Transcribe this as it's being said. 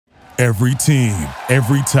Every team,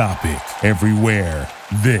 every topic, everywhere.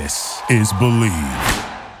 This is Believe.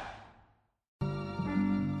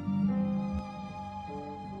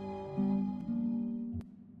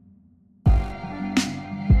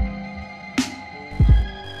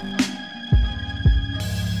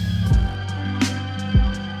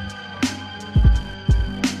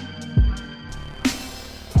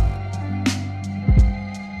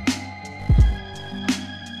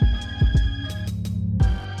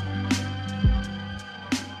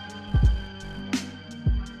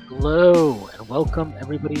 Hello and welcome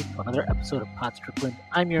everybody to another episode of Strickland.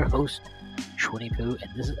 I'm your host, Schwinny Poo, and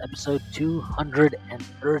this is episode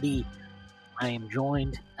 230. I am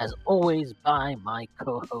joined, as always, by my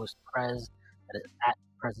co-host, Prez, that is at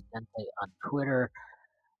Presidente on Twitter.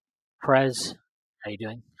 Prez, how you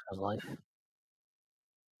doing? How's life?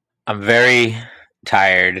 I'm very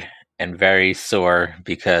tired and very sore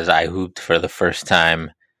because I hooped for the first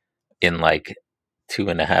time in like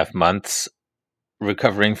 2.5 months,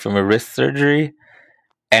 recovering from a wrist surgery,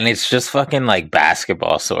 and it's just fucking like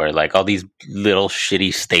basketball sore, like all these little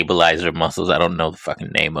shitty stabilizer muscles I don't know the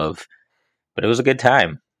fucking name of, but it was a good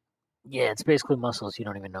time. Yeah, it's basically muscles you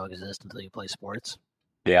don't even know exist until you play sports.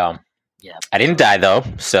 Yeah. I didn't so- die though,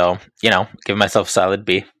 so give myself a solid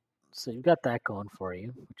B. So you've got that going for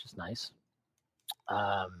you, which is nice.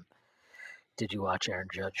 Did you watch Aaron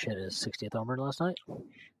Judge hit his 60th homer last night?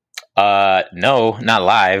 No, not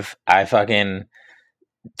live. I fucking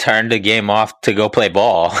turned the game off to go play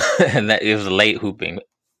ball, and it was late hooping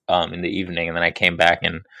in the evening, and then I came back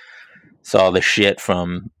and saw the shit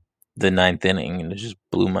from the ninth inning, and it just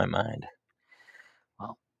blew my mind.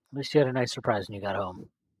 Well, at least you had a nice surprise when you got home.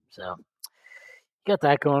 So you got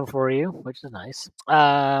that going for you, which is nice.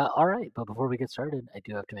 All right, but before we get started, I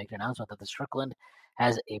do have to make an announcement that the Strickland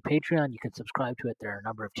has a Patreon. You can subscribe to it. There are a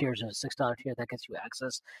number of tiers. There's a $6 tier that gets you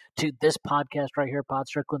access to this podcast right here, Pod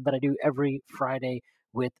Strickland, that I do every Friday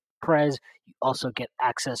with Prez. You also get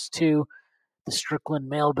access to the Strickland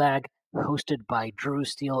mailbag hosted by Drew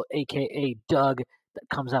Steele, aka Doug, that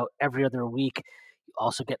comes out every other week. You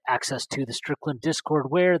also get access to the Strickland Discord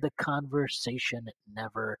where the conversation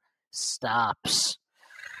never stops.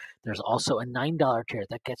 There's also a $9 tier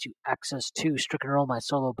that gets you access to Strickland Roll, my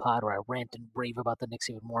solo pod, where I rant and rave about the Knicks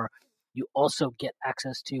even more. You also get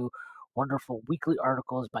access to wonderful weekly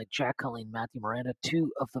articles by Jack Cully and Matthew Miranda,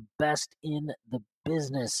 two of the best in the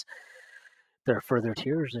business. There are further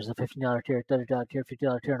tiers. There's a $15 tier, $30 tier,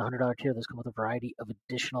 $50 tier, and $100 tier. Those come with a variety of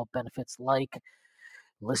additional benefits like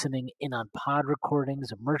listening in on pod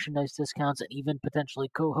recordings, merchandise discounts, and even potentially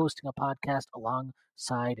co-hosting a podcast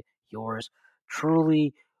alongside yours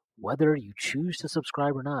truly. Whether you choose to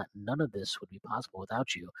subscribe or not, none of this would be possible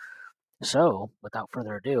without you. So, without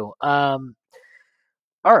further ado,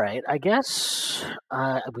 all right, I guess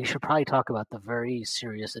we should probably talk about the very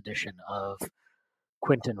serious edition of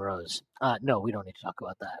Quentin Rose. No, we don't need to talk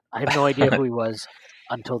about that. I have no idea who he was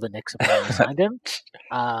until the Knicks apparently signed him,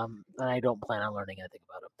 and I don't plan on learning anything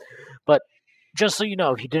about him. But just so you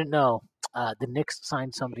know, if you didn't know, the Knicks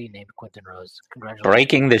signed somebody named Quentin Rose. Congratulations.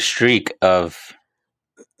 Breaking the streak of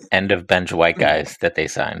end-of-bench white guys that they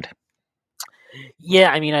signed.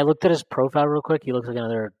 Yeah, I mean, I looked at his profile real quick. He looks like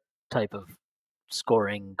another type of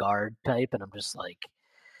scoring guard type, and I'm just like,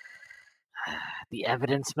 the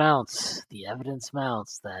evidence mounts. The evidence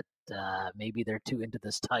mounts that maybe they're too into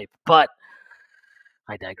this type, but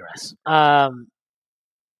I digress. All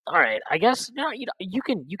right, I guess you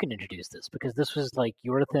can introduce this because this was like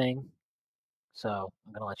your thing, so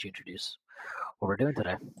I'm gonna let you introduce what we're doing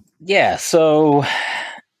today. Yeah, so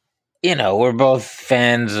we're both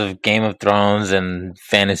fans of Game of Thrones and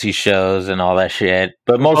fantasy shows and all that shit,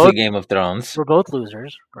 but mostly Game of Thrones. We're both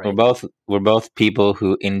losers. Right? We're both people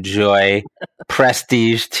who enjoy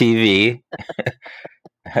prestige TV.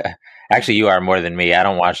 Actually, you are more than me. I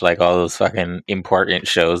don't watch like all those fucking important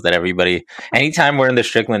shows that everybody. Anytime we're in the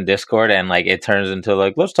Strickland Discord and like it turns into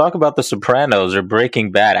like, let's talk about The Sopranos or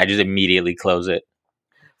Breaking Bad, I just immediately close it.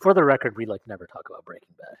 For the record, we like never talk about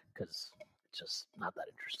Breaking Bad because it's just not that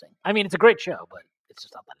interesting. I mean, it's a great show, but it's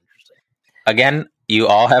just not that interesting. Again, you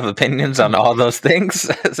all have opinions on all those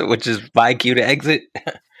things, which is my cue to exit.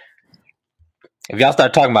 If y'all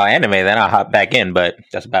start talking about anime, then I'll hop back in, but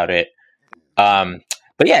that's about it.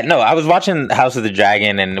 But yeah, no, I was watching House of the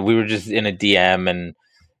Dragon, and we were just in a DM, and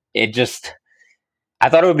I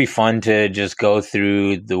thought it would be fun to just go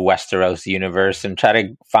through the Westeros universe and try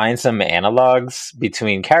to find some analogs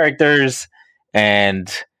between characters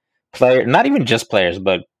and not even just players,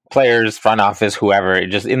 but players, front office, whoever,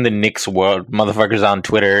 just in the Knicks world, motherfuckers on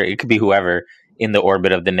Twitter, it could be whoever in the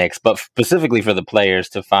orbit of the Knicks, but specifically for the players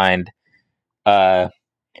to find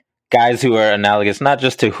guys who are analogous not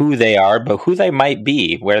just to who they are, but who they might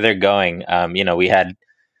be, where they're going. We had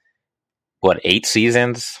 8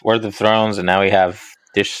 seasons worth of Thrones, and now we have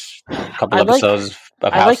this couple episodes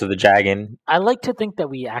of House of the Dragon. I like to think that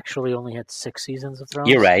we actually only had 6 seasons of Thrones.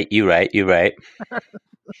 You're right.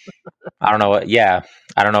 I don't know what. Yeah,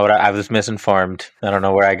 I don't know what I was misinformed. I don't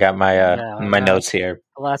know where I got my my notes here.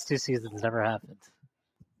 The last 2 seasons never happened.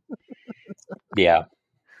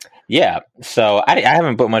 Yeah. So I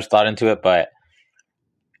haven't put much thought into it, but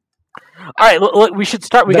all right, look, we should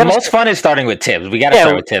start. The most fun is starting with Tibbs. We got to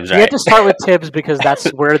start with Tibbs, right? We have to start with Tibbs because that's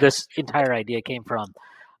where this entire idea came from.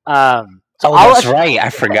 That's right. I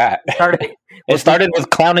forgot. It started with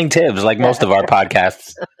clowning Tibbs, like most of our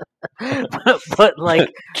podcasts. but like,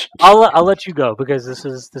 I'll let you go because this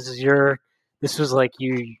was like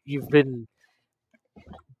you've been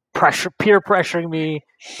peer pressuring me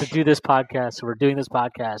to do this podcast. So we're doing this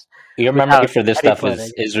podcast. Your memory for this stuff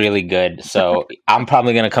is really good. So I'm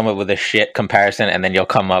probably going to come up with a shit comparison, and then you'll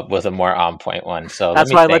come up with a more on point one. So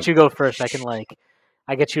that's why I let you go first. I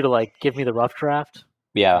get you to give me the rough draft.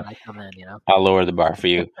 Yeah, I come in, I'll lower the bar for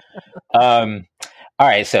you. All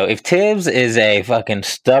right. So if Tibbs is a fucking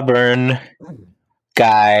stubborn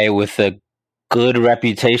guy with a good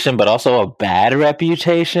reputation, but also a bad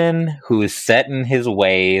reputation, who is set in his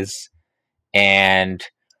ways, and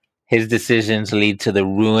his decisions lead to the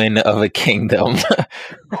ruin of a kingdom,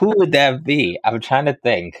 who would that be? I'm trying to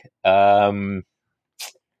think. Can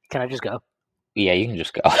I just go? Yeah, you can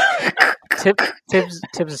just go. Tibbs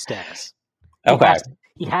is Stannis. Okay.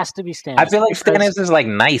 He has to be Stannis. I feel like Stannis is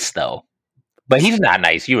nice though, but he's not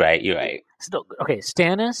nice. You're right. Okay,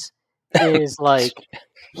 Stannis is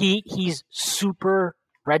he's super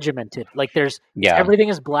regimented. Everything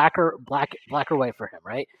is black or white for him,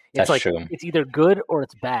 right? It's That's true. It's either good or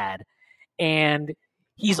it's bad, and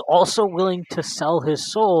he's also willing to sell his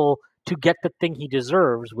soul to get the thing he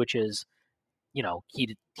deserves, which is,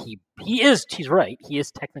 he's right. He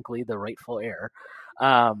is technically the rightful heir.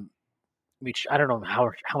 Which I don't know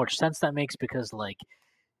how much sense that makes because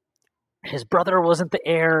his brother wasn't the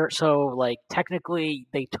heir, so technically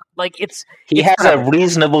they took he has a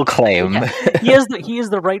reasonable claim. Yeah, he is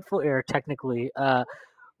the rightful heir technically,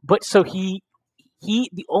 but so he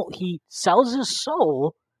sells his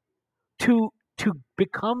soul to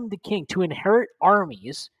become the king, to inherit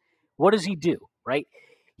armies. What does he do? Right,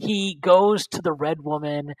 he goes to the Red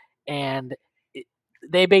Woman, and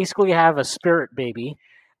they basically have a spirit baby.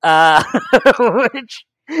 Which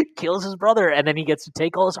kills his brother, and then he gets to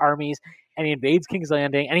take all his armies, and he invades King's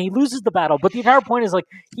Landing, and he loses the battle. But the entire point is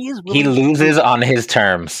he loses on his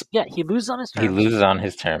terms. Yeah, he loses on his terms.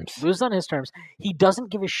 Loses on his terms. He doesn't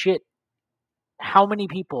give a shit how many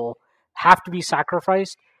people have to be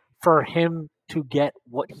sacrificed for him to get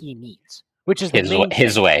what he needs, which is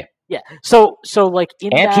his way. Yeah. So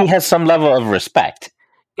he has some level of respect.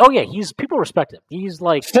 Oh yeah, people respect him. He's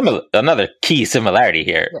another key similarity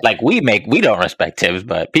here. Yeah. We don't respect Tibbs,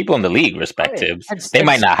 but people in the league respect Tibbs. They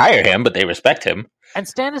might not hire him, but they respect him. And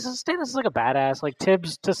Stannis is like a badass.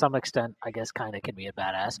 Tibbs, to some extent, I guess, kind of can be a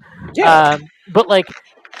badass. Yeah. But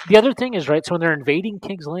the other thing is, right. So when they're invading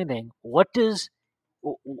King's Landing,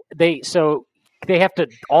 they have to,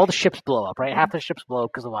 all the ships blow up, right? Half the ships blow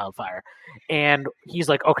up because of wildfire, and he's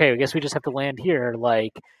like, okay, I guess we just have to land here,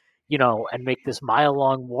 and make this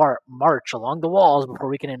mile-long march along the walls before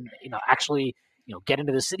we can, actually, get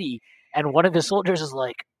into the city. And one of his soldiers is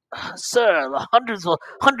like, "Sir, the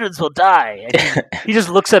hundreds will die." And he just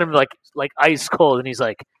looks at him like ice cold, and he's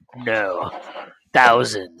like, "No,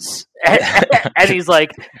 thousands." And he's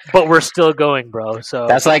like, "But we're still going, bro." So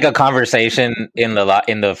that's like a conversation in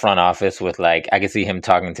the front office with I can see him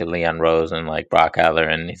talking to Leon Rose and Brock Adler,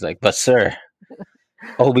 and he's like, "But sir,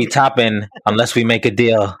 Obi Toppin, unless we make a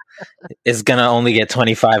deal, is gonna only get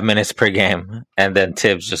 25 minutes per game." And then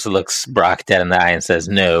Tibbs just looks Brock dead in the eye and says,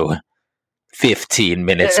 "No, 15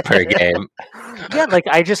 minutes per game." Yeah,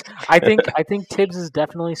 I think Tibbs is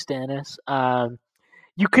definitely Stannis.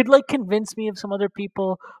 You could convince me of some other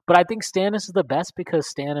people, but I think Stannis is the best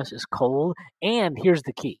because Stannis is cold. And here's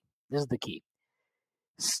the key. This is the key.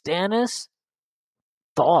 Stannis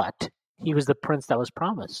thought he was the prince that was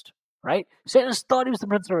promised. Right? Stannis thought he was the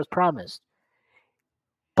prince that was promised.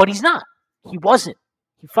 But he's not. He wasn't.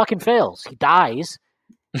 He fucking fails. He dies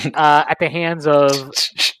at the hands of,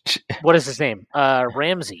 what is his name?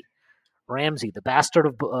 Ramsay, the bastard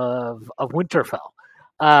of Winterfell.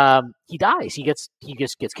 He dies. He just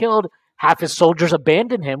gets killed. Half his soldiers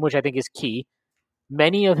abandon him, which I think is key.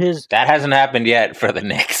 many of his That hasn't happened yet for the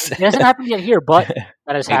Knicks. it hasn't happened yet here, but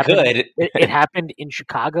that has happened. Could. It happened in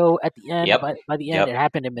Chicago at the end. Yep. By the end, Yep. It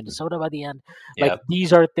happened in Minnesota by the end. Yep. Like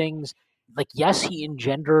these are things. Like yes, he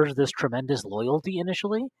engenders this tremendous loyalty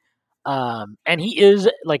initially, and he is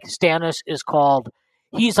like Stannis is called.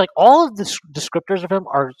 He's like all of the descriptors of him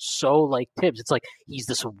are so like Tibbs. It's like he's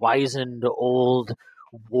this wizened old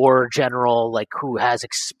war general, like who has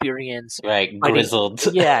experience, right?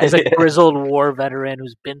 Grizzled, yeah, he's like grizzled war veteran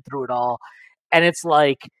who's been through it all, and it's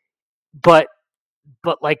like, but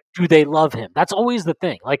like, do they love him? That's always the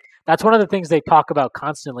thing. Like that's one of the things they talk about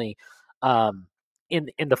constantly, in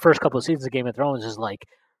the first couple of seasons of Game of Thrones is like.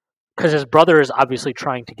 Because his brother is obviously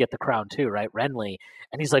trying to get the crown too, right? Renly.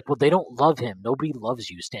 And he's like, well, they don't love him. Nobody loves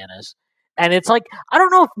you, Stannis. And it's like, I don't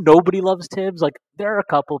know if nobody loves Tibbs. Like, there are a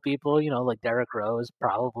couple people, like Derrick Rose,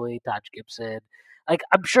 probably, Taj Gibson. Like,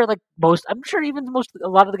 I'm sure even a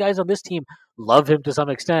lot of the guys on this team love him to some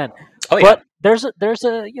extent. Oh, yeah. But there's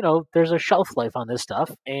a shelf life on this stuff.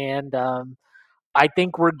 And I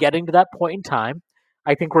think we're getting to that point in time.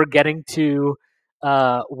 I think we're getting to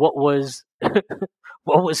what was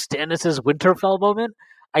Stannis' Winterfell moment.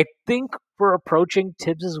 I think we're approaching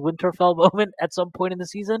Tibbs' Winterfell moment at some point in the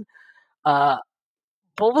season. But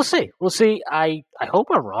we'll see. We'll see. I hope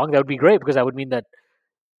I'm wrong. That would be great because that would mean that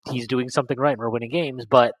he's doing something right and we're winning games.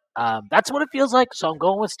 But that's what it feels like. So I'm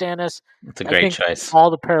going with Stannis. It's a great choice. All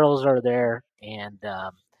the perils are there. And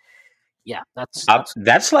yeah,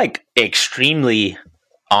 that's like extremely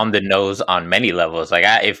on the nose on many levels. Like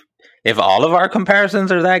if all of our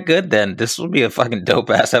comparisons are that good, then this will be a fucking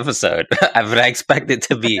dope-ass episode. But I expect it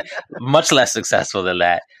to be much less successful than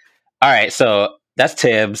that. All right, so that's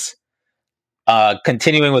Tibbs.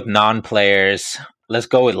 Continuing with non-players, let's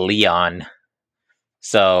go with Leon.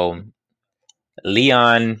 So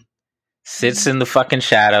Leon sits in the fucking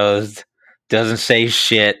shadows, doesn't say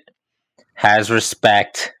shit, has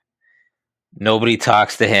respect. Nobody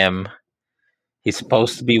talks to him. He's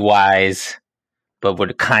supposed to be wise, but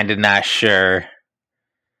we're kind of not sure.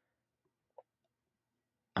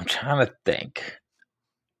 I'm trying to think.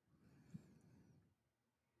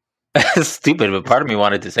 Stupid, but part of me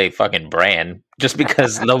wanted to say fucking Bran, just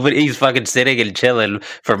because he's fucking sitting and chilling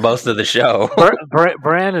for most of the show.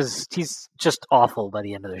 Bran he's just awful by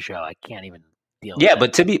the end of the show. I can't even deal with Yeah, that.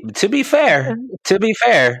 but to be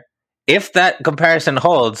fair, if that comparison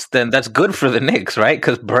holds, then that's good for the Knicks, right?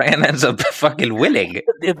 Because Bran ends up fucking winning.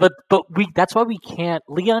 But that's why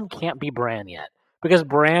Leon can't be Bran yet. Because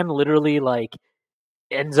Bran literally like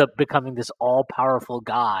ends up becoming this all-powerful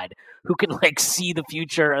god who can like see the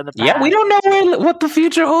future and the past. Yeah, we don't know what the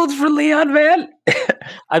future holds for Leon, man.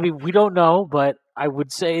 I mean, we don't know, but I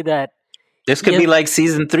would say that this could be like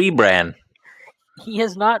season 3 Bran. He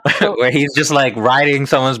has not where he's just like riding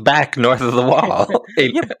someone's back north of the wall.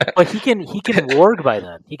 Yeah, but he can warg by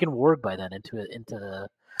then. He can warg by then into the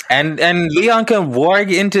and Leon can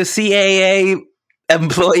warg into CAA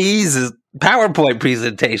employees' PowerPoint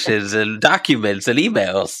presentations and documents and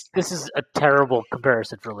emails. This is a terrible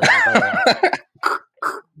comparison for Leon.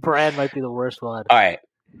 Bran might be the worst one. All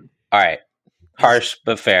right. Harsh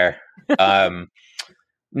but fair.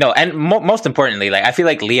 No, and most importantly, like I feel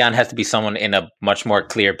like Leon has to be someone in a much more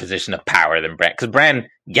clear position of power than Bran, because Bran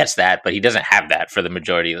gets that, but he doesn't have that for the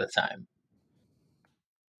majority of the time.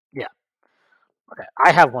 Yeah. Okay,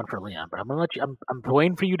 I have one for Leon, but I'm gonna let you. I'm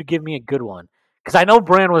waiting for you to give me a good one because I know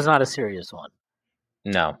Bran was not a serious one.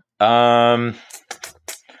 No, I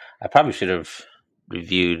probably should have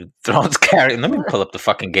reviewed Thrones character. Let me pull up the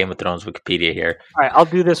fucking Game of Thrones Wikipedia here. All right, I'll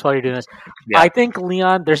do this while you're doing this. Yeah. I think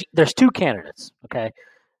Leon. There's two candidates. Okay.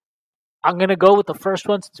 I'm going to go with the first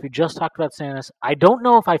one since we just talked about Stannis. I don't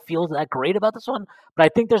know if I feel that great about this one, but I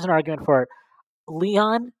think there's an argument for it.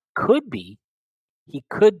 Leon could be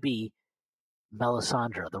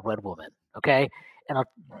Melisandre, the Red Woman, okay?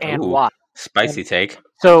 And why? Spicy take.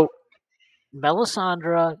 So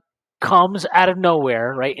Melisandre comes out of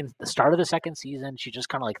nowhere, right? In the start of the second season, she's just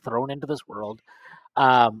kind of like thrown into this world.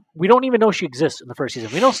 We don't even know she exists in the first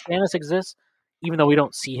season. We know Stannis exists, even though we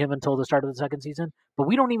don't see him until the start of the second season, but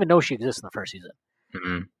we don't even know she exists in the first season.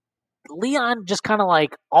 Mm-hmm. Leon just kind of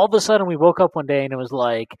like, all of a sudden we woke up one day and it was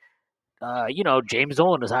like, James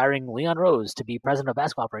Dolan is hiring Leon Rose to be president of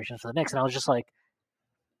basketball operations for the Knicks. And I was just like,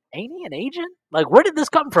 ain't he an agent? Like, where did this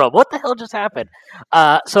come from? What the hell just happened?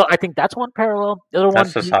 So I think that's one parallel.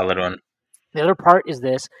 That's a solid one. The other part is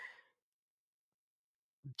this.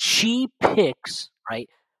 She picks, right?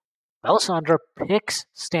 Melisandre picks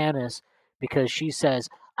Stannis because she says,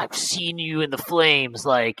 I've seen you in the flames,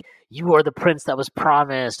 like, you are the prince that was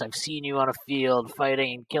promised. I've seen you on a field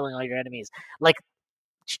fighting and killing all your enemies. Like,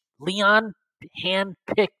 Leon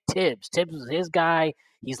handpicked Tibbs. Tibbs was his guy.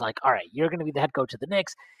 He's like, all right, you're going to be the head coach of the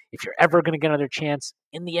Knicks. If you're ever going to get another chance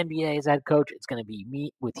in the NBA as head coach, it's going to be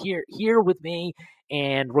me with here with me,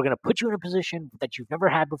 and we're going to put you in a position that you've never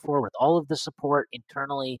had before with all of the support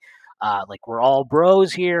internally. Like we're all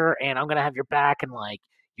bros here, and I'm going to have your back, and like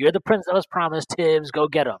you're the prince that was promised. Tibbs, go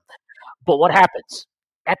get him. But what happens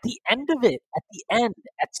at the end of it? At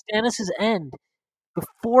Stannis's end,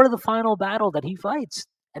 before the final battle that he fights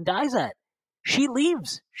and dies at, she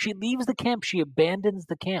leaves. She leaves the camp. She abandons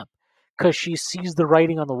the camp because she sees the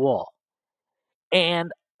writing on the wall.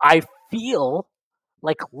 And I feel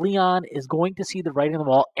like Leon is going to see the writing on the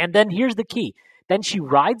wall. And then here's the key. Then she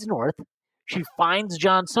rides north. She finds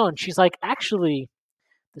Jon Snow. And she's like, actually,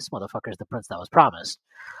 this motherfucker is the prince that was promised.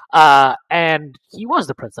 And he was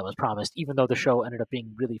the prince that was promised, even though the show ended up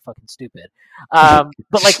being really fucking stupid.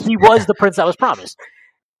 But like he was the prince that was promised.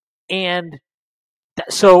 And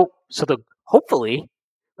so hopefully,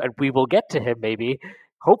 and we will get to him maybe,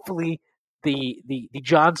 hopefully the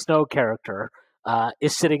Jon Snow character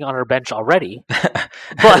is sitting on her bench already.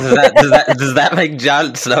 But does that make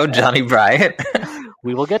Jon Snow Johnny Bryant?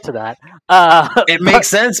 We will get to that. It makes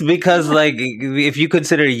sense because, like, if you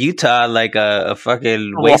consider Utah like a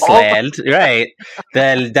fucking wasteland, right?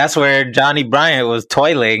 Then that's where Johnny Bryant was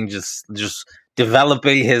toiling, just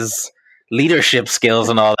developing his leadership skills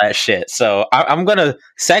and all that shit. So I'm gonna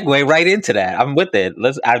segue right into that. I'm with it.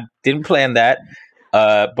 I didn't plan that.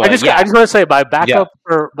 But I just want to say my backup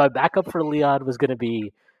for Leon was gonna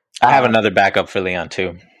be. I have another backup for Leon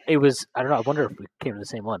too. It was, I don't know. I wonder if we came to the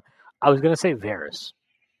same one. I was gonna say Varys.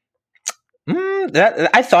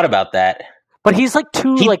 I thought about that, but he's like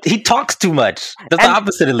he talks too much. That's the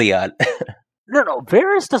opposite of Leon. No.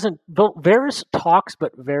 Varys doesn't. Varys talks,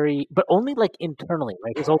 but only like internally,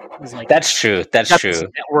 right? He's like that's true. That's true.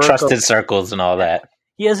 Trusted circles and all that.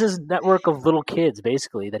 He has his network of little kids,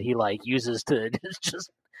 basically, that he like uses to just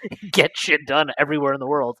get shit done everywhere in the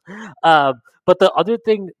world. But the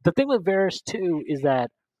thing with Varys too is that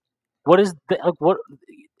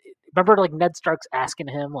remember like Ned Stark's asking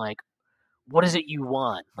him like, what is it you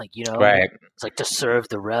want? Like, you know, right. It's like to serve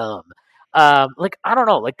the realm. Like, I don't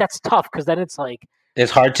know, like that's tough because then it's like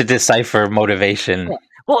it's hard to decipher motivation. Yeah.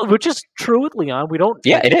 Well, which is true with Leon. We don't.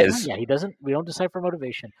 Yeah, it is. Yeah, he doesn't. We don't decipher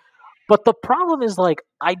motivation. But the problem is like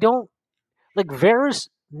Varys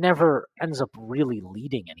never ends up really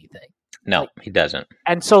leading anything. No, he doesn't.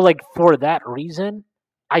 And so like for that reason,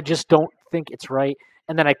 I just don't think it's right.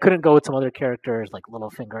 And then I couldn't go with some other characters like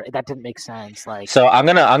Littlefinger. That didn't make sense. Like, so I'm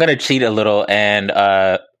gonna cheat a little, and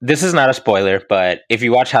this is not a spoiler, but if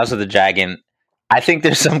you watch House of the Dragon, I think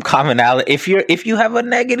there's some commonality. If you have a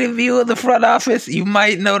negative view of the front office, you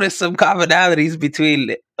might notice some commonalities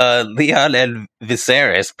between Leon and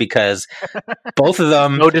Viserys because both of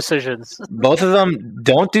them no decisions. Both of them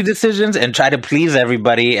don't do decisions and try to please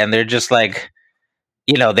everybody, and they're just like,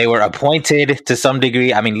 you know, they were appointed to some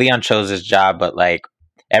degree. I mean, Leon chose his job, but like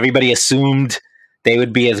everybody assumed they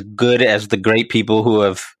would be as good as the great people who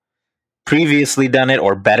have previously done it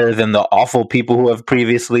or better than the awful people who have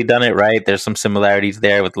previously done it, right? There's some similarities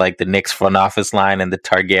there with like the Knicks front office line and the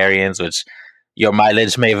Targaryens, which your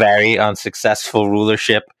mileage may vary on successful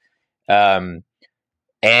rulership. And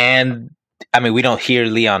I mean, we don't hear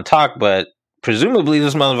Leon talk, but presumably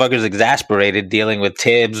this motherfucker's exasperated dealing with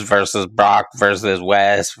Tibbs versus Brock versus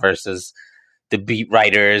West versus the beat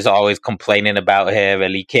writers always complaining about him,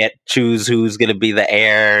 and he can't choose who's going to be the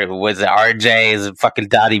heir. Was it RJ? Is it fucking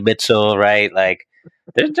Dottie Mitchell? Right? Like,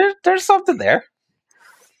 there's something there.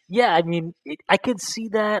 Yeah, I mean, I could see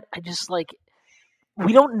that. I just like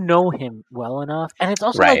we don't know him well enough, and it's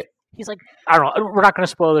also like he's like, I don't know. We're not going to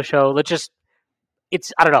spoil the show.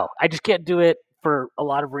 I don't know. I just can't do it for a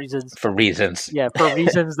lot of reasons. For reasons, yeah, for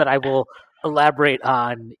reasons that I will elaborate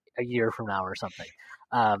on a year from now or something.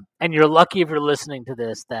 And you're lucky if you're listening to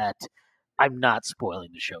this that I'm not spoiling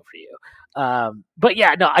the show for you. But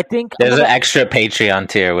yeah, no, I think there's an extra Patreon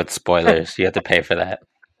tier with spoilers. You have to pay for that.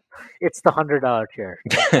 It's the $100 tier.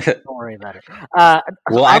 Don't worry about it.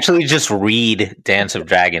 We'll actually just read Dance of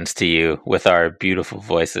Dragons to you with our beautiful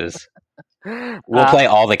voices. We'll play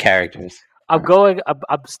all the characters. I'm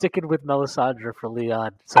sticking with Melisandre for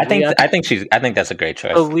Leon. So I think that's a great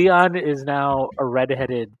choice. So Leon is now a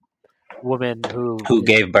redheaded woman who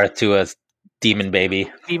gave birth to a demon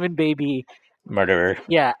baby murderer.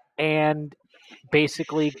 Yeah, and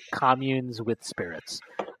basically communes with spirits.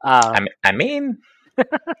 I mean,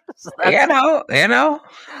 so you know.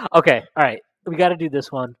 Okay, all right. We got to do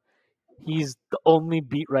this one. He's the only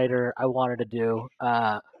beat writer I wanted to do.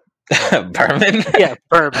 Berman? Yeah,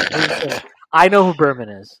 Berman. I know who Berman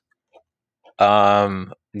is.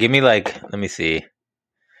 Give me let me see.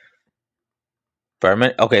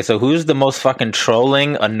 Berman. Okay, so who's the most fucking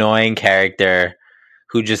trolling, annoying character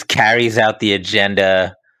who just carries out the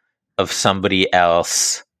agenda of somebody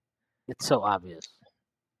else? It's so obvious.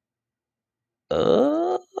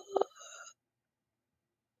 Who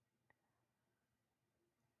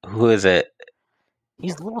is it?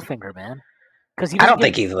 He's Littlefinger, man. Because I don't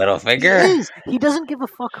think he's Littlefinger. He is. He doesn't give a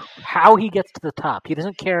fuck how he gets to the top. He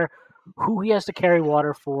doesn't care who he has to carry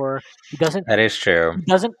water for. He doesn't. That is true.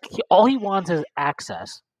 He doesn't. All he wants is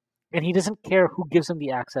access, and he doesn't care who gives him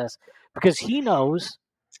the access because he knows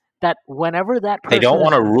that whenever that person they don't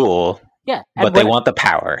want to rule, yeah, but they want the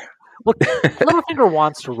power. Well, Littlefinger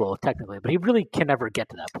wants to rule technically, but he really can never get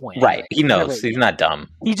to that point. Right? Anyway. He knows he's not dumb.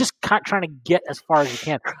 He's just trying to get as far as he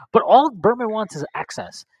can. But all Berman wants is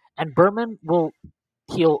access, and Berman will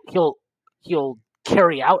he'll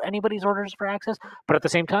carry out anybody's orders for access, but at the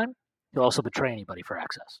same time, he'll also betray anybody for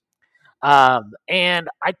access. And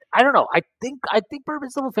I don't know. I think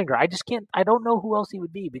Berman's Littlefinger. I just can't. I don't know who else he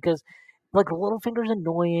would be because. Like Littlefinger's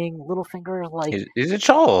annoying. Littlefinger's like he's a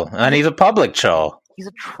troll, and he's a public troll. He's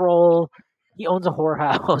a troll. He owns a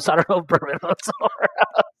whorehouse. I don't know if Berman owns a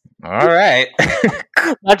whorehouse. All right.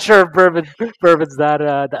 Not sure if Berman's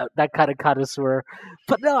that kind of connoisseur.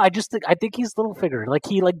 But no, I think he's Littlefinger. Like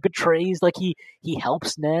he betrays. Like he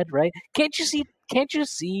helps Ned. Right? Can't you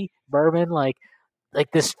see Berman like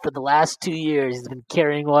this for the last 2 years? He's been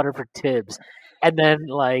carrying water for Tibbs, and then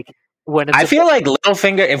like. I feel like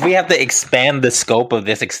Littlefinger, if we have to expand the scope of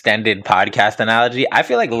this extended podcast analogy, I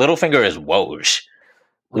feel like Littlefinger is Woj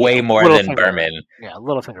way more than Berman. Yeah,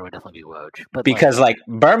 Littlefinger would definitely be Woj. But because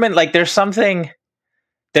Berman, there's something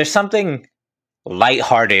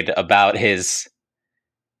lighthearted about his.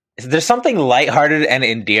 There's something lighthearted and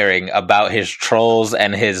endearing about his trolls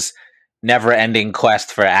and his never-ending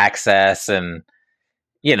quest for access and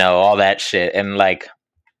all that shit. And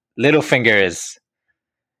Littlefinger is.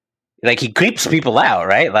 He creeps people out,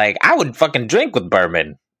 right? I would fucking drink with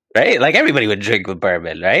Berman, right? Everybody would drink with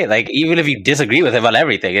Berman, right? Even if you disagree with him on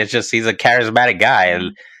everything, it's just he's a charismatic guy.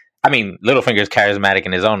 And I mean, Littlefinger's charismatic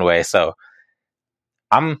in his own way. So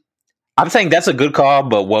I'm saying that's a good call,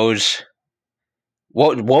 but Woj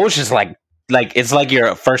is it's like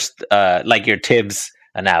your first, your Tibbs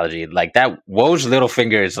analogy. That Woj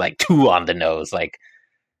Littlefinger is too on the nose.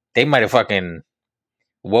 They might have fucking.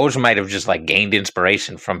 Woj might have just gained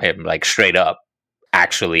inspiration from him, straight up,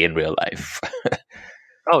 actually in real life.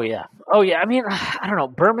 Oh yeah. I mean, I don't know.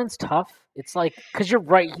 Berman's tough. It's because you're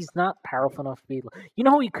right. He's not powerful enough to be. You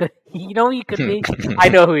know who he could. You know who he could be. I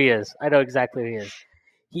know who he is. I know exactly who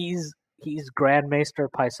he is. He's Grand Maester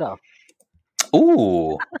Pycelle.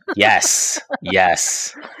 Ooh, yes.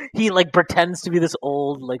 He pretends to be this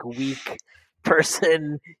old, weak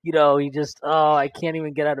person, he just I can't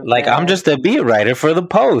even get out of bed. I'm just a beat writer for the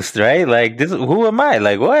Post, right? This who am I?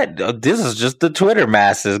 What? This is just the Twitter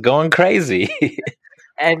masses going crazy.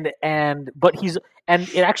 and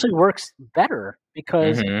it actually works better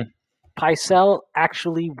because Pycelle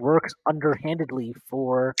actually works underhandedly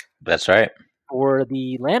for that's right for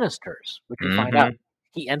the Lannisters, which we find out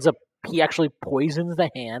he actually poisons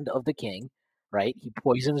the hand of the king, right? He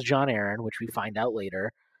poisons Jon Arryn, which we find out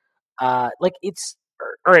later. Or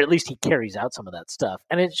at least he carries out some of that stuff,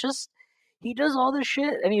 and it's just he does all this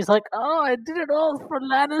shit, and he's like, "Oh, I did it all for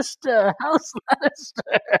Lannister, House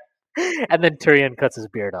Lannister," and then Tyrion cuts his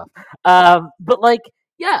beard off. But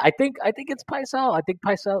yeah, I think it's Pycelle. I think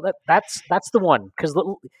Pycelle that's the one because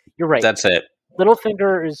you're right. That's it.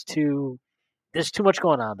 Littlefinger is there's too much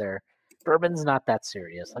going on there. Berman's not that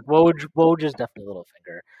serious. Woj is definitely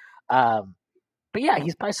Littlefinger. But yeah,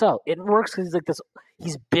 he's Pycelle. It works because he's this.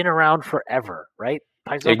 He's been around forever, right?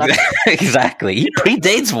 Pycelle, exactly. He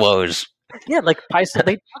predates Woj. Yeah, Pycelle.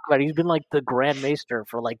 They talk about it. He's been the Grand Maester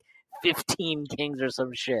for 15 kings or some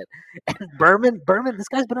shit. And Berman, this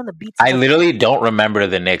guy's been on the beats. I literally don't remember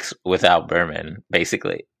the Knicks without Berman.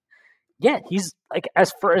 Basically. Yeah, he's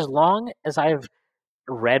as long as I've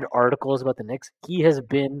read articles about the Knicks, he has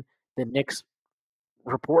been the Knicks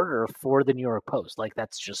reporter for the New York Post.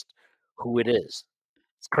 That's just who it is.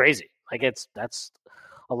 It's crazy. That's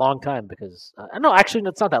a long time because no, actually,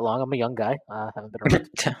 it's not that long. I'm a young guy. I haven't been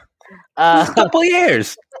around. A couple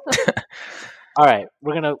years. All right,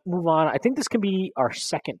 we're gonna move on. I think this can be our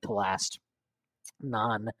second to last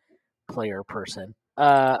non-player person.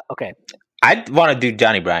 Okay. I want to do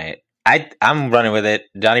Johnny Bryant. I'm running with it.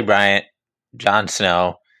 Johnny Bryant, Jon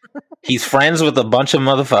Snow. He's friends with a bunch of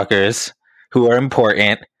motherfuckers who are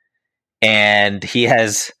important, and he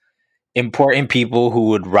has important people who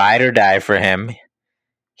would ride or die for him.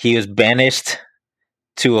 He was banished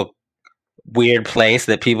to weird place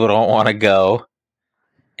that people don't want to go,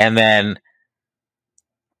 and then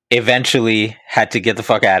eventually had to get the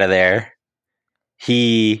fuck out of there.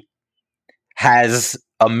 He has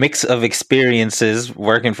a mix of experiences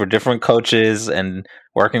working for different coaches and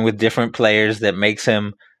working with different players that makes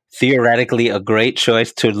him theoretically a great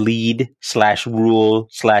choice to lead / rule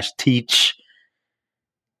 / teach.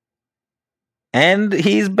 And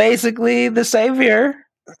he's basically the savior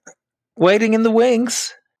waiting in the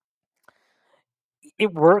wings.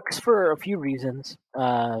 It works for a few reasons.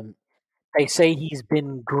 They say he's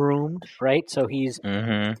been groomed, right? So he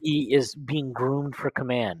is being groomed for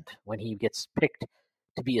command when he gets picked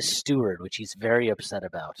to be a steward, which he's very upset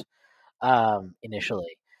about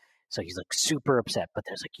initially. So he's like super upset, but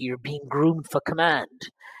there's like, you're being groomed for command,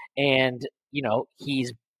 and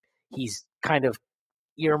he's kind of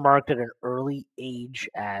earmarked at an early age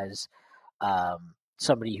as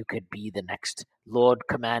somebody who could be the next Lord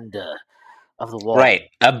Commander of the Wall. Right,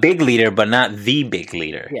 a big leader, but not the big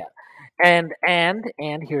leader. Yeah. And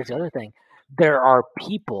here's the other thing: there are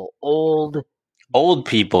people, old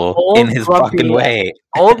people in his fucking way,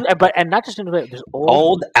 and not just in the way. There's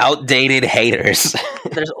old outdated haters.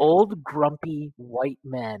 There's old grumpy white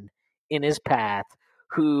men in his path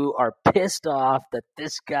who are pissed off that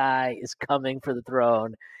this guy is coming for the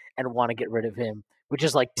throne and want to get rid of him. Which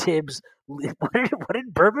is like Tibbs. What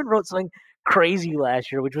did Bourbon wrote something crazy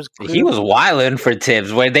last year, which was he was wilding for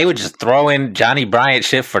Tibbs, where they would just throw in Johnny Bryant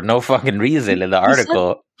shit for no fucking reason in the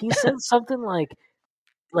article. He said something like,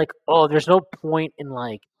 oh, there's no point in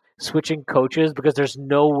like switching coaches because there's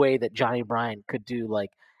no way that Johnny Bryant could do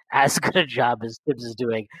like as good a job as Tibbs is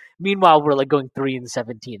doing. Meanwhile, we're like going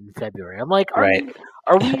 3-17 in February. I'm like,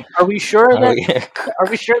 are we sure that are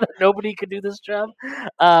we sure that nobody could do this job?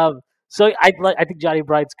 So I think Johnny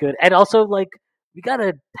Bryant's good, and also like we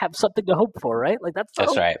gotta have something to hope for, right? Like that's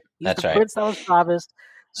right. He's the prince that was promised,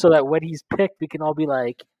 so that when he's picked, we can all be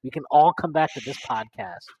like, we can all come back to this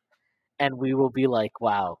podcast, and we will be like,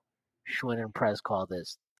 wow, Schwinn and Prez call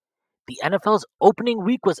this. The NFL's opening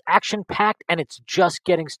week was action-packed, and it's just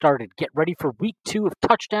getting started. Get ready for week 2 of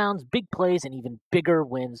touchdowns, big plays, and even bigger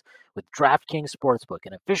wins with DraftKings Sportsbook,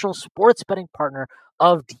 an official sports betting partner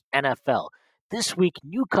of the NFL. This week,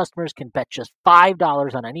 new customers can bet just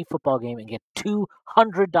 $5 on any football game and get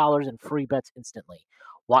 $200 in free bets instantly.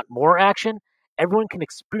 Want more action? Everyone can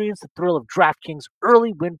experience the thrill of DraftKings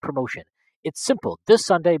early win promotion. It's simple. This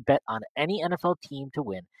Sunday, bet on any NFL team to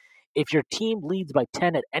win. If your team leads by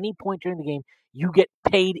 10 at any point during the game, you get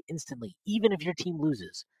paid instantly, even if your team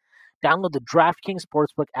loses. Download the DraftKings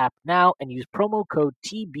Sportsbook app now and use promo code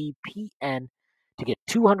TBPN to get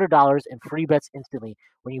 $200 in free bets instantly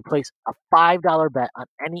when you place a $5 bet on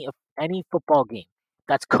any football game.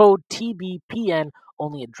 That's code TBPN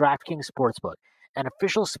only at DraftKings Sportsbook, an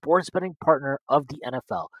official sports betting partner of the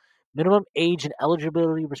NFL. Minimum age and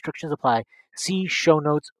eligibility restrictions apply. See show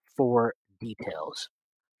notes for details.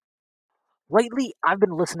 Lately, I've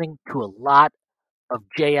been listening to a lot of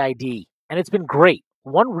JID, and it's been great.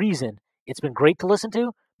 One reason it's been great to listen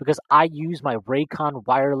to, because I use my Raycon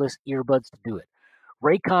wireless earbuds to do it.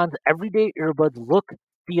 Raycon's everyday earbuds look,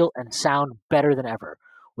 feel, and sound better than ever.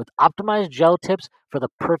 With optimized gel tips for the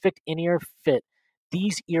perfect in-ear fit,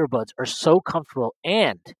 these earbuds are so comfortable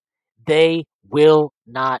and they will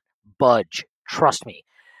not budge. Trust me.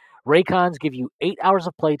 Raycons give you 8 hours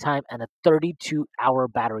of playtime and a 32-hour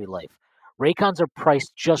battery life. Raycons are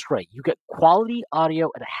priced just right. You get quality audio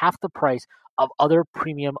at half the price of other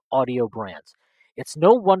premium audio brands. It's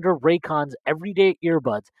no wonder Raycon's everyday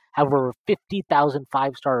earbuds have over 50,000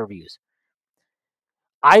 5-star reviews.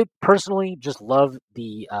 I personally just love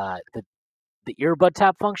the earbud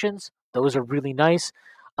tap functions. Those are really nice.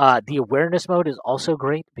 The awareness mode is also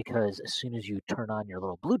great because as soon as you turn on your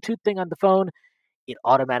little Bluetooth thing on the phone, it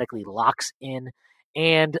automatically locks in.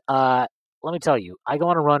 And let me tell you, I go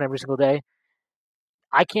on a run every single day.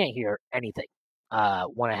 I can't hear anything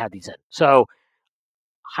when I have these in. So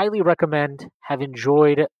highly recommend, have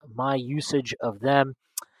enjoyed my usage of them.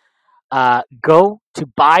 Go to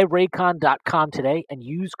buyraycon.com today and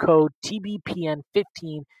use code TBPN15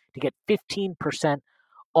 to get 15%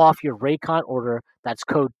 off your Raycon order. That's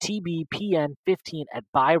code TBPN15 at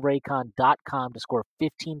buyraycon.com to score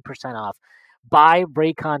 15% off.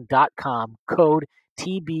 Buyraycon.com, code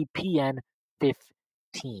TBPN15.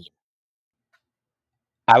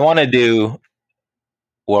 I want to do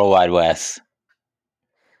Worldwide West.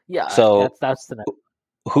 Yeah, so that's the next.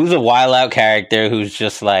 Who's a wild out character who's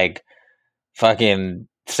just like fucking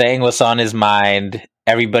saying what's on his mind?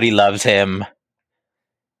 Everybody loves him.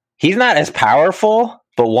 He's not as powerful,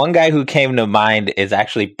 but one guy who came to mind is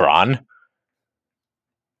actually Braun.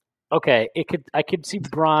 Okay, I could see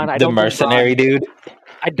Braun. The mercenary dude.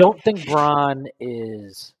 I don't think Braun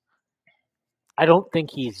is. I don't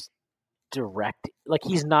think he's direct. Like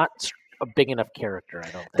he's not a big enough character. I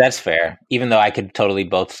don't think. That's fair. Even though I could totally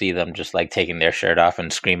both see them just like taking their shirt off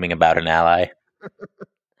and screaming about an ally.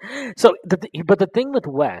 So, but the thing with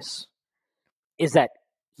Wes is that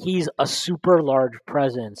he's a super large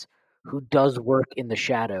presence who does work in the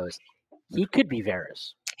shadows. He could be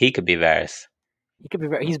Varys. He could be Varys.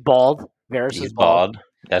 He's bald. Varys He's is bald.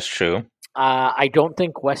 That's true. I don't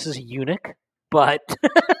think Wes is a eunuch, but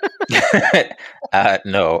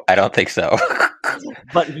no, I don't think so.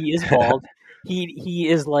 but he is bald. He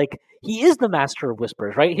is the master of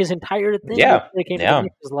whispers, right? His entire thing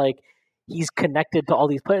is like he's connected to all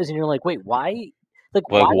these players, and you're like, wait, why? Like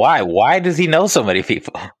why? Why does he know so many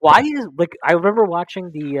people? Why is I remember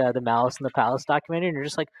watching the Malice in the Palace documentary, and you're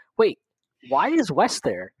just like, wait, why is Wes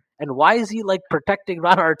there? And why is he like protecting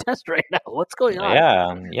Ron Artest right now? What's going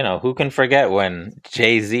on? Yeah, who can forget when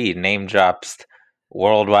Jay-Z name drops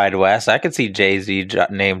Worldwide West? I could see Jay-Z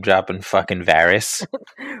name dropping fucking Varys.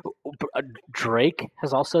 Drake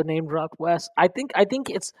has also name dropped Wes. I think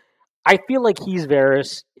it's. I feel like he's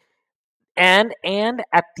Varys, and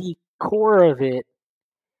at the core of it,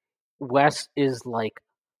 Wes is like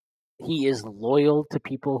he is loyal to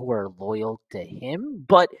people who are loyal to him,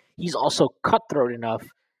 but he's also cutthroat enough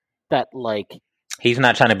that like he's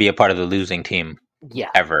not trying to be a part of the losing team. Yeah,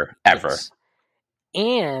 ever. Yes.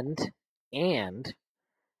 And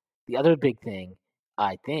the other big thing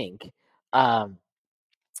I think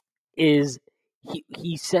is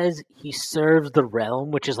he says he serves the realm,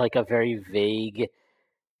 which is like a very vague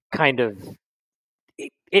kind of.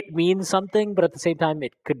 It means something, but at the same time,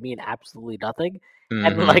 it could mean absolutely nothing.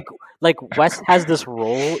 Mm-hmm. And like Wes has this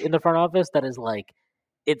role in the front office that is like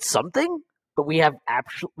it's something, but we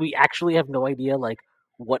actually have no idea like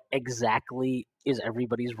what exactly is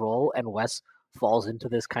everybody's role. And Wes falls into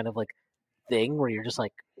this kind of like thing where you're just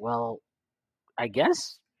like, well, I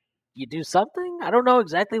guess you do something. I don't know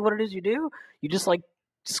exactly what it is you do. You just like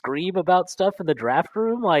scream about stuff in the draft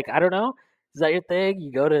room. Like I don't know. Is that your thing?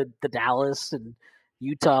 You go to the Dallas and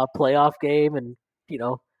Utah playoff game and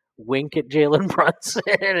wink at Jalen Brunson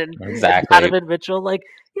and Donovan Mitchell. Like,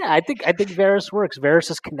 yeah, I think Varys works. Varys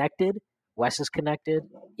is connected. Wes is connected.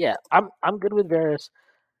 Yeah, I'm good with Varys.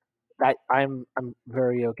 I'm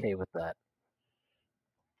very okay with that.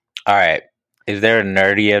 All right, is there a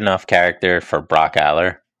nerdy enough character for Brock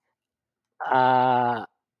Aller?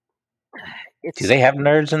 Do they have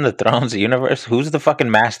nerds in the Thrones universe? Who's the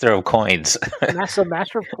fucking master of coins? Master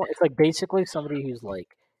of coins. It's like basically somebody who's like,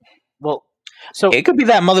 well, so it could be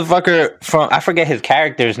that motherfucker from I forget his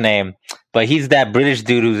character's name, but he's that British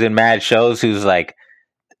dude who's in mad shows. Who's like,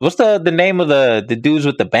 what's the name of the dudes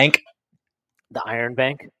with the bank? The Iron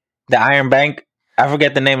Bank. The Iron Bank. I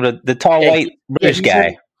forget the name of the tall white British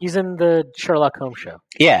guy. He's in the Sherlock Holmes show.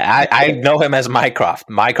 Yeah, I know him as Mycroft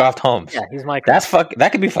Holmes. Yeah, he's Mycroft.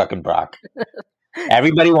 That could be fucking Brock.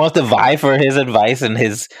 Everybody wants to vie for his advice and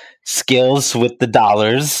his skills with the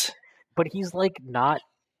dollars. But he's like not.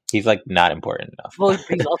 He's like not important enough. Well,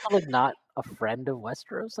 he's also like not a friend of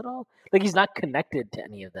Westeros at all. Like he's not connected to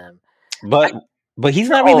any of them. But he's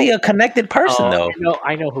not really a connected person though.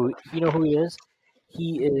 I know who. You know who he is?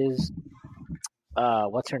 He is.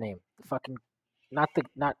 What's her name? The fucking. Not the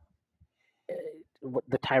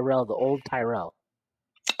Tyrell, the old Tyrell.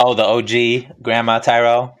 Oh, the OG Grandma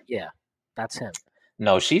Tyrell? Yeah, that's him.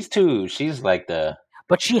 No, she's like the...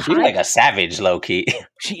 But she's like a savage, low-key.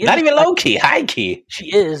 She is not even low-key, high-key.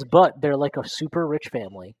 She is, but they're like a super rich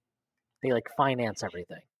family. They like finance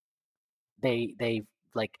everything. They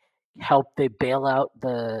like help, they bail out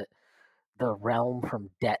the realm from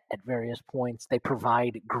debt at various points. They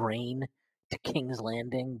provide grain to King's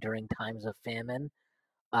Landing during times of famine.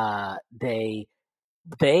 They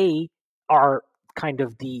are kind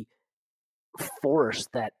of the force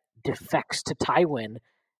that defects to Tywin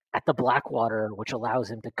at the Blackwater, which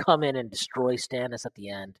allows him to come in and destroy Stannis at the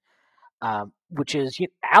end. Which is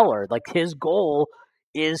Aller. Like his goal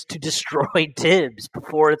is to destroy Tibbs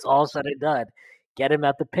before it's all said and done. Get him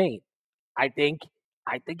at the paint. I think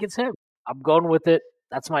it's him. I'm going with it.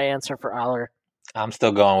 That's my answer for Aller. I'm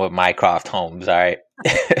still going with Mycroft Holmes. All right.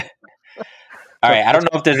 All right. I don't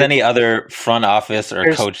know if there's any other front office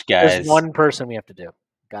or coach guys. There's one person we have to do.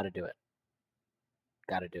 Got to do it.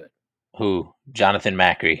 Who? Jonathan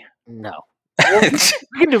Macri. No. Well, we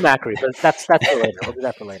can do Macri, but that's for later. We'll do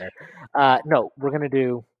that for later. No, we're going to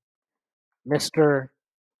do Mr.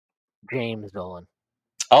 James Dolan.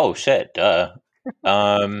 Oh, shit. Duh.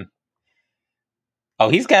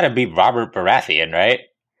 He's got to be Robert Baratheon, right?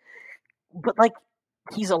 But, like,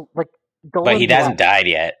 he's Dolan. But he hasn't died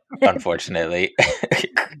yet, unfortunately.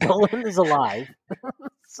 Dolan is alive.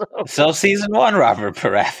 So season 1, Robert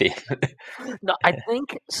Baratheon. No, I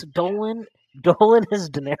think Dolan is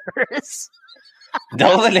Daenerys.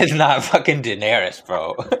 Dolan is not fucking Daenerys,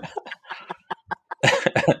 bro.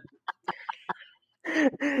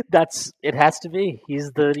 It has to be.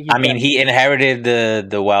 He inherited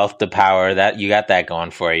the wealth, the power, that you got that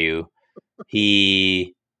going for you.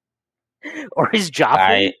 Or he's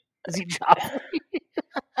Joffrey. Is he Joffrey?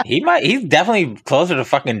 He's definitely closer to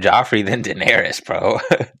fucking Joffrey than Daenerys, bro.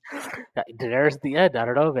 Daenerys at the end, I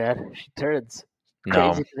don't know, man. She turns.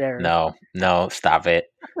 No, stop it.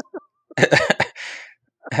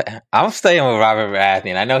 I'm staying with Robert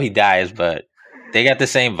Baratheon. I know he dies, but they got the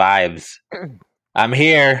same vibes. I'm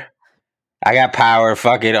here. I got power.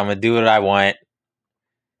 Fuck it. I'm gonna do what I want.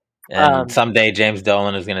 And someday James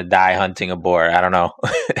Dolan is gonna die hunting a boar. I don't know.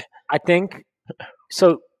 I think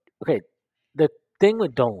so. Okay, the thing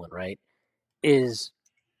with Dolan, right, is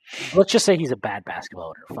let's just say he's a bad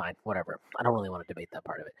basketball owner. Fine, whatever. I don't really want to debate that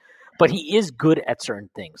part of it. But he is good at certain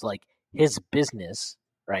things, like his business,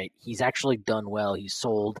 right? He's actually done well. He's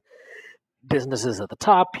sold businesses at the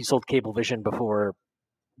top. He sold Cablevision before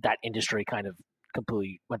that industry kind of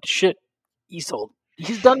completely went to shit. He's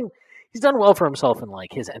done well for himself in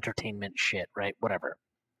like his entertainment shit, right? Whatever.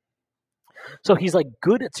 So he's like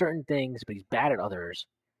good at certain things, but he's bad at others.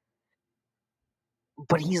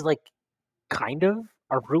 But he's like kind of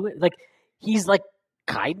a ruin. Like he's like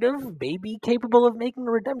kind of maybe capable of making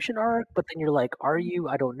a redemption arc, but then you're like, are you?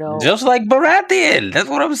 I don't know. Just like Baratheon. That's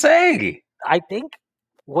what I'm saying. I think,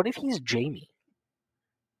 what if he's Jaime?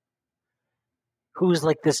 Who's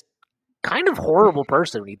like this kind of horrible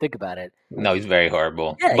person when you think about it. No, he's very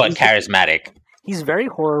horrible, but charismatic. He's very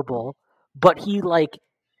horrible, but he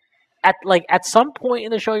at some point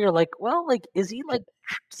in the show, you're like, well, like, is he like?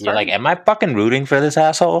 You're like, am I fucking rooting for this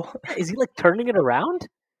asshole? Is he like turning it around?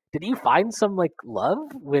 Did he find some like love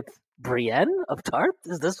with Brienne of Tarth?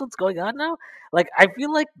 Is this what's going on now? Like, I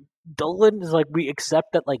feel like Dolan is like, we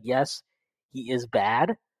accept that, like, yes, he is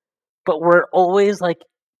bad, but we're always like,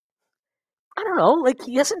 I don't know, like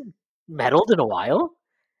he hasn't meddled in a while,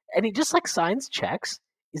 and he just like signs checks.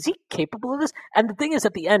 Is he capable of this? And the thing is,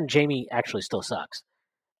 at the end, Jaime actually still sucks.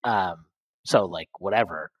 So like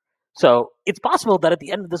whatever. So it's possible that at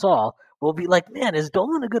the end of this all, we'll be like, man, is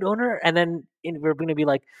Dolan a good owner? And then we're going to be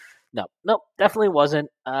like, no, definitely wasn't.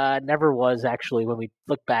 Never was actually when we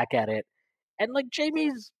look back at it. And like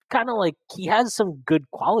Jaime's kind of like, he has some good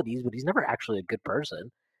qualities, but he's never actually a good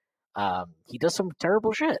person. He does some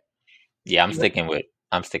terrible shit. Yeah, I'm sticking with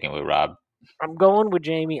Rob. I'm going with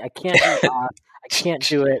Jaime. I can't do Rob. I can't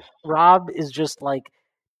do it. Rob is just like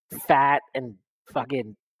fat and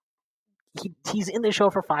fucking. He's in the show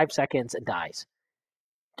for 5 seconds and dies.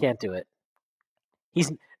 Can't do it.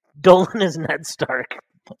 Dolan is Ned Stark.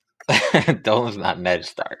 Dolan's not Ned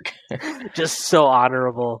Stark. Just so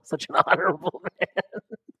honorable. Such an honorable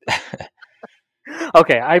man.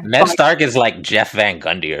 Okay, Ned Stark is like Jeff Van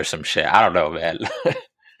Gundy or some shit. I don't know, man.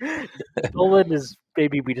 Dolan is,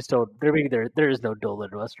 maybe we just don't. Maybe there is no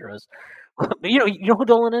Dolan in Westeros. You know who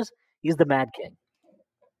Dolan is? He's the Mad King.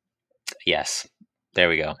 Yes, there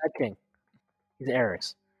we go. Mad King. He's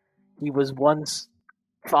Aerys. He was once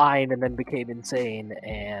fine and then became insane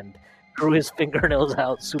and grew his fingernails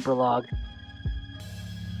out super long.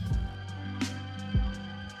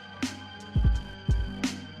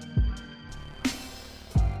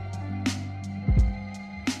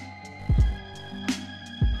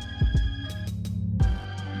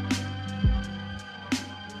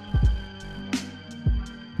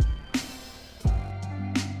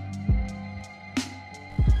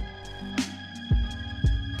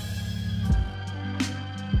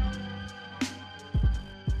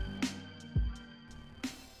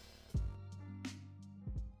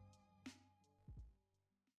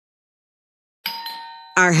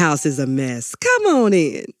 Our house is a mess. Come on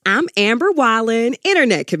in. I'm Amber Wallen,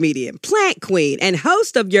 internet comedian, plant queen, and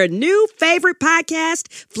host of your new favorite podcast,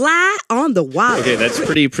 Fly on the Wallen. Okay, that's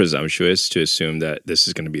pretty presumptuous to assume that this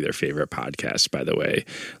is going to be their favorite podcast, by the way.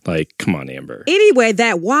 Like, come on, Amber. Anyway,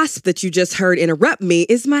 that wasp that you just heard interrupt me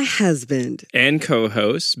is my husband. And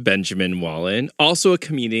co-host, Benjamin Wallen, also a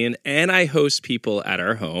comedian, and I host people at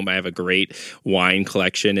our home. I have a great wine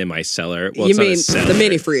collection in my cellar. Well, you mean the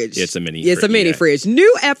mini fridge? Yeah, it's a mini fridge. It's a mini fridge.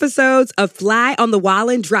 New episodes of Fly on the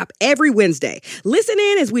Wallen drop every Wednesday. Listen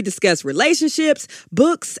in as we discuss relationships,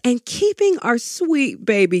 books, and keeping our sweet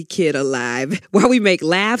baby kid alive while we make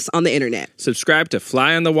laughs on the internet. Subscribe to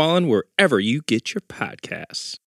Fly on the Wallen wherever you get your podcasts.